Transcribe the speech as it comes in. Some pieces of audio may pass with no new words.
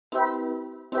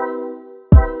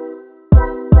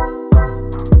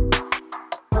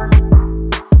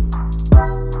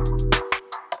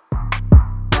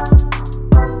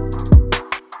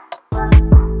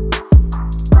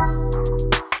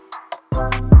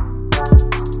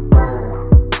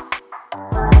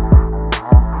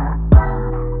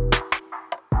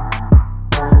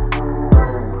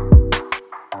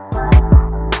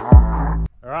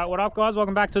up guys,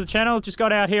 welcome back to the channel. Just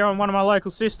got out here on one of my local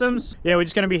systems. Yeah, we're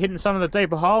just going to be hitting some of the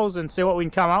deeper holes and see what we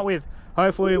can come up with.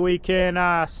 Hopefully we can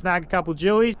snag a couple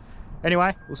jewies.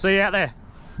 Anyway, we'll see you out there.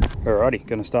 Alrighty,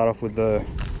 going to start off with the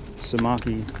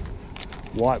Samaki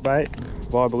whitebait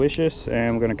Vibalicious,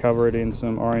 and we're going to cover it in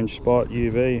some orange spot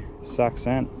UV suck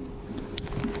scent.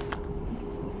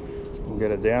 We'll get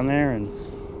it down there, and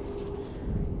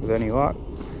with any luck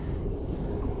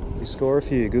we score a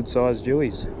few good sized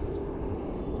jewies.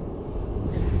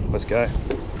 Let's go.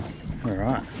 All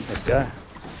right, let's go.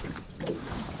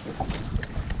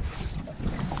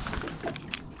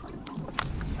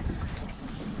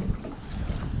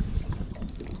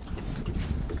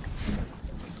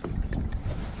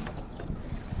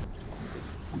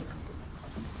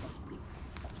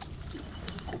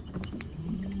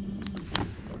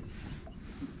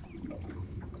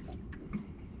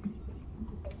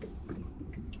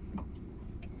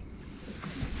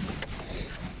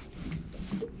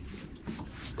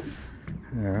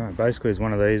 Alright, basically it's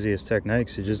one of the easiest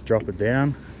techniques. You just drop it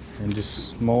down and just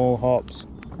small hops.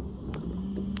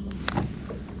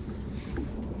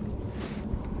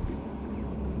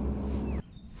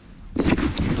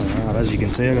 Alright, as you can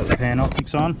see I've got the pan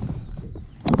optics on.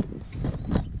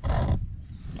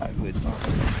 Hopefully it's not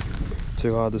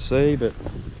too hard to see, but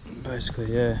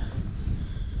basically yeah,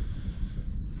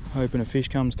 hoping a fish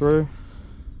comes through.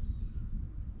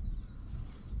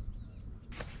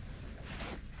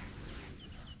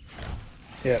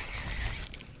 Yep.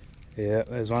 Yeah,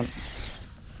 there's one.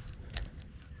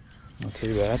 Not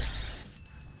too bad.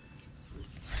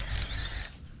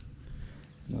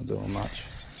 Not doing much.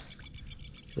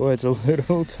 Oh, it's a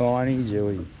little tiny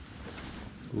jewie.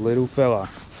 Little fella.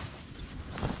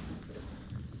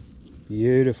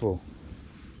 Beautiful.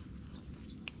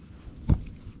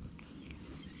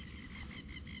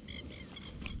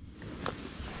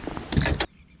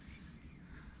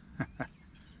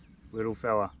 Little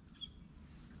fella.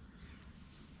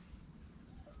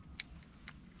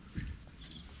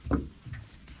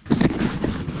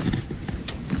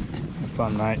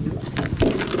 Fun, mate.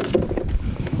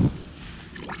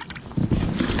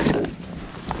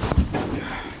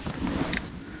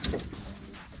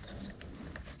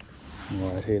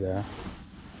 Right here they are.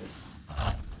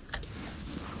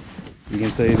 You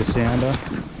can see the sounder.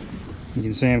 You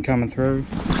can see them coming through.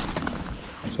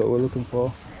 That's what we're looking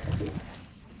for.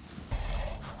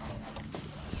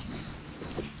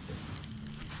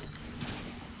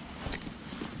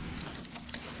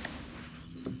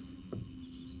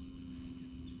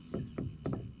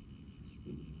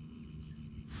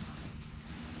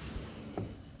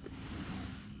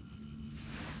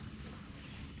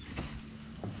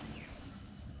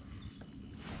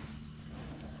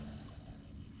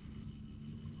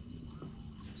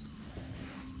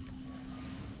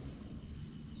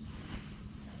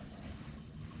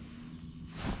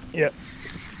 Yep.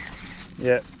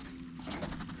 Yep.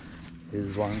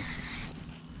 Here's one.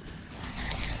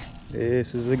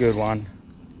 This is a good one.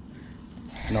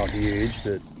 Not huge,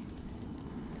 but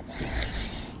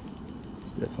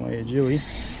it's definitely a jewie.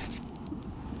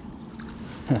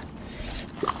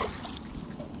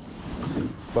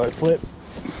 Boat flip.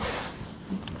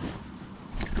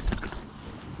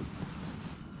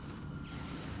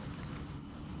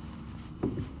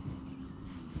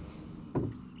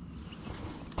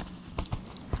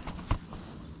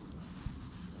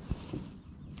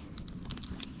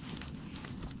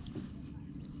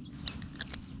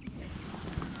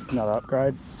 Another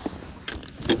upgrade.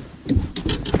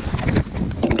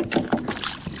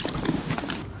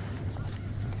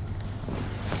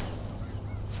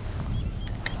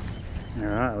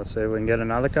 Alright, let's see if we can get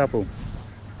another couple.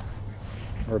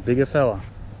 Or a bigger fella.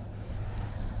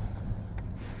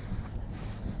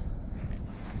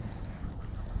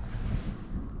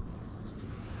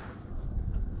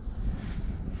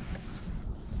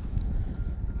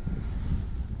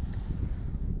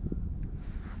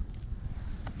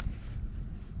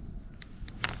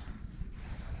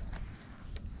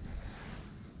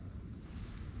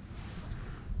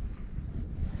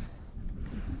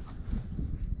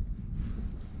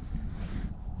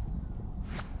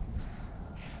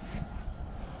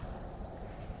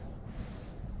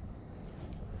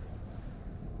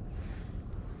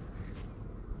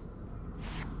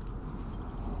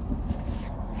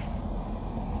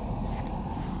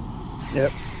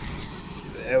 Yep,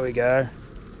 there we go.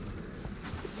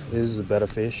 This is a better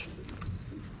fish.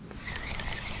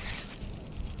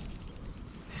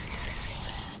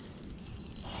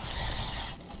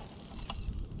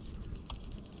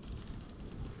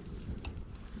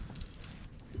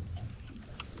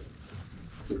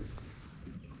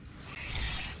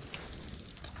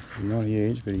 Not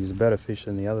huge, but he's a better fish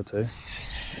than the other two.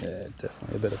 Yeah,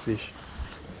 definitely a better fish.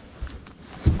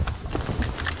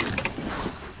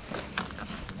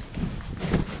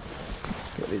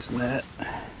 Got this net.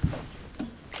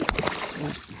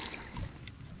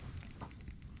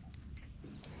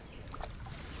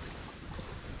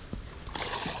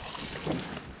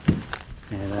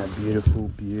 Yeah, they're beautiful,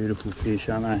 beautiful fish,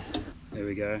 aren't they? There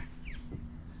we go.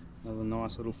 Another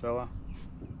nice little fella.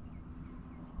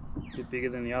 A bit bigger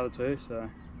than the other two, so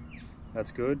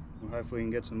that's good. Well, hopefully we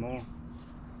can get some more.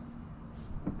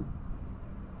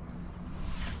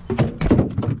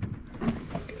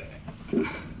 Okay.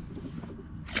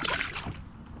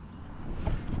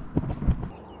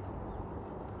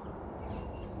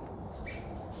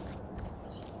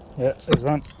 Yeah, there's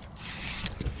one.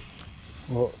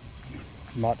 Well,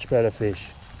 much better fish.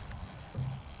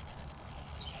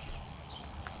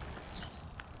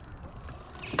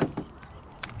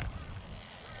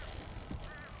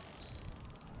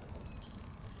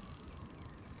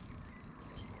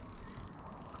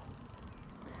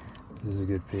 This is a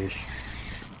good fish.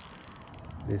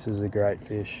 This is a great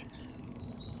fish.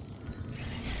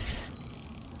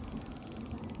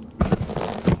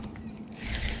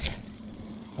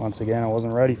 Once again, I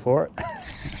wasn't ready for it.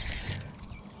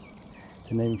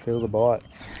 Didn't even feel the bite.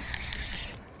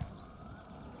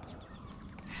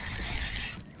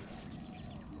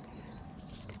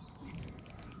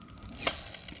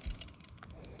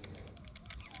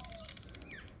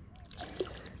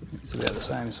 It's about the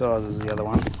same size as the other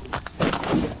one.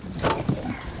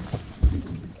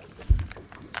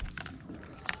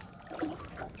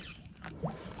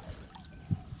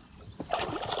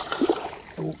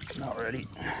 Oh, not ready.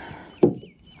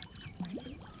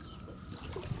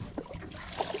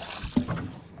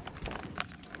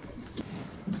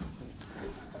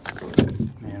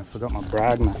 Man, I forgot my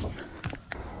brag mat.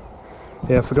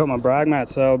 Yeah, I forgot my brag mat,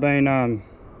 so I've been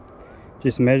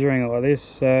just measuring it like this.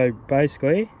 So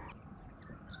basically,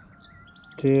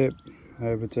 tip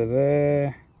over to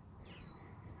there.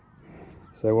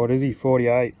 So what is he?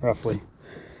 48 roughly.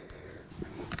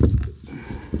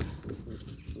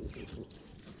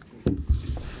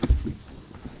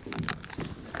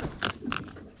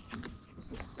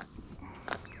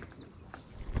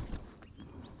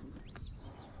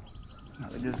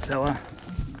 Another good fella.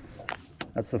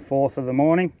 That's the fourth of the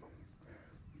morning.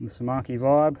 The Samaki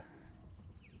Vibe.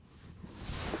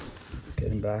 Let's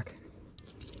get him back.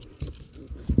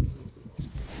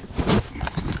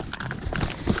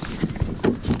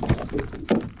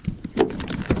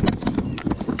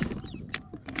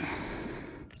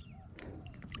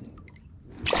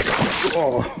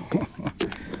 Oh.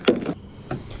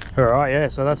 All right, yeah.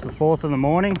 So that's the fourth of the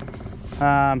morning.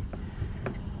 I'm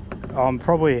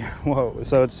probably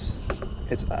so it's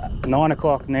 9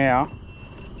 o'clock now.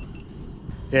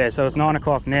 Yeah, so it's 9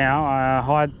 o'clock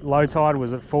now. Low tide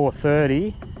was at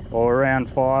 4:30 or around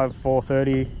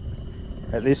 4:30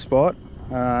 at this spot,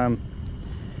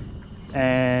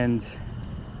 and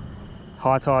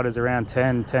high tide is around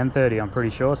 10:30. I'm pretty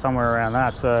sure, somewhere around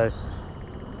that. So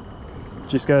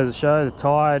just goes to show the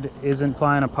tide isn't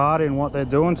playing a part in what they're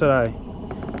doing today.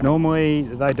 Normally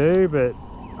they do, but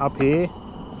up here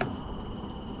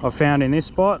I've found in this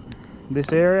spot,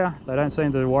 this area, they don't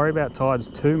seem to worry about tides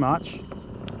too much.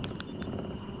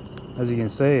 As you can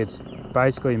see, it's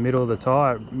basically middle of the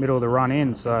tide, middle of the run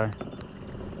in, so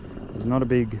it's not a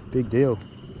big deal.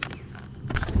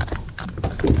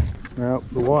 Well,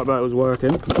 the white bait was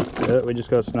working, but we just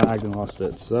got snagged and lost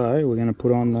it. So we're going to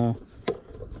put on the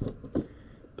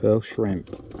pearl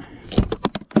shrimp.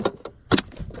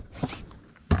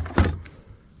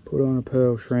 Put on a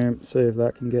pearl shrimp, see if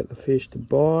that can get the fish to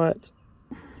bite.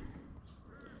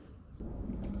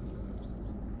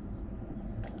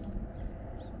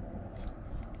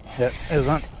 Yep, there's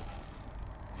one.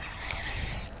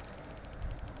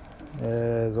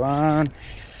 There's one.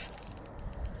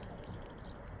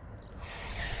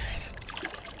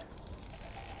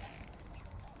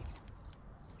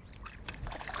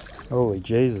 Holy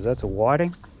Jesus, that's a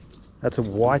whiting? That's a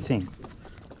whiting.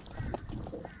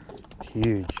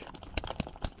 Huge.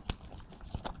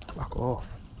 Fuck off.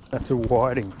 That's a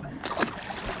whiting.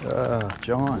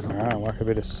 Giant. Alright, whack a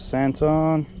bit of scent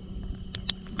on.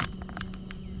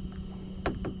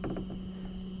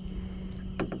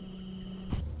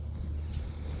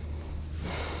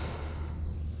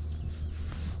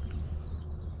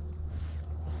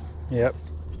 Yep,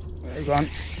 there's one.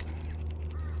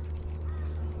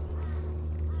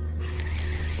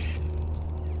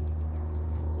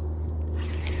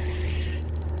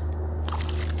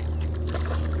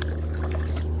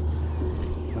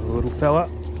 Another little fella.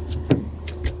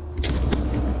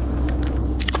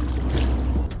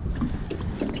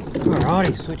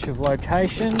 Alrighty, switch of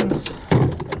locations.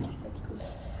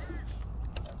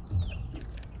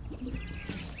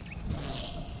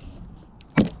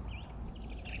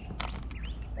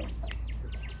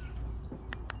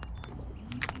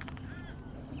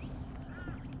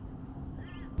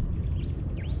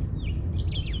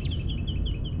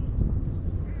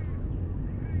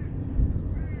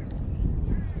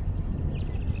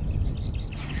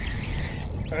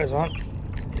 There's one.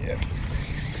 Yeah.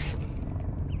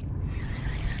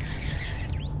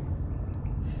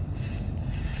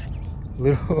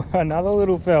 Another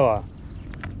little fella.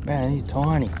 Man, he's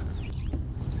tiny.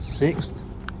 Sixth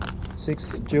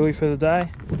Jewy for the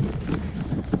day.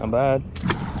 Not bad.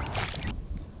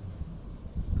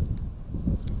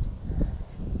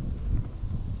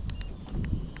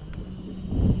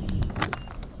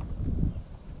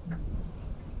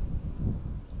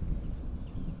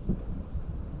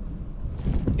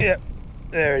 Yep,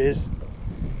 there it is.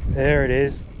 There it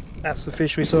is. That's the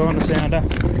fish we saw on the sounder.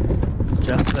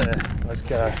 Just there. Let's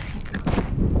go.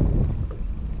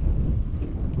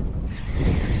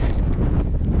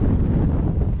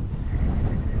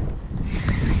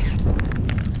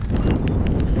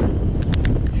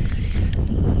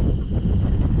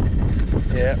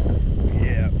 Yep,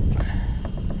 yep.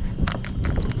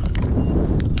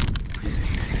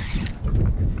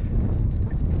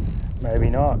 Maybe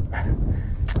not.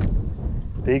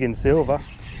 Big and silver.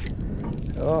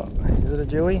 Oh, is it a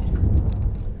Jewy?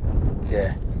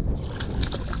 Yeah.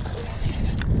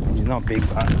 He's not big,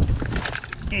 but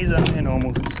he's only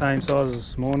normal, the same size as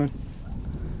this morning.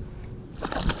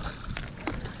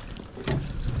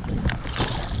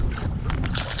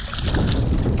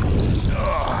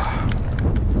 Oh.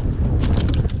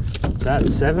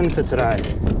 That's 7 for today.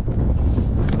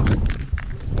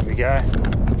 Here we go.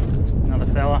 Another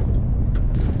fella.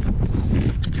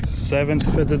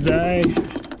 7th for today.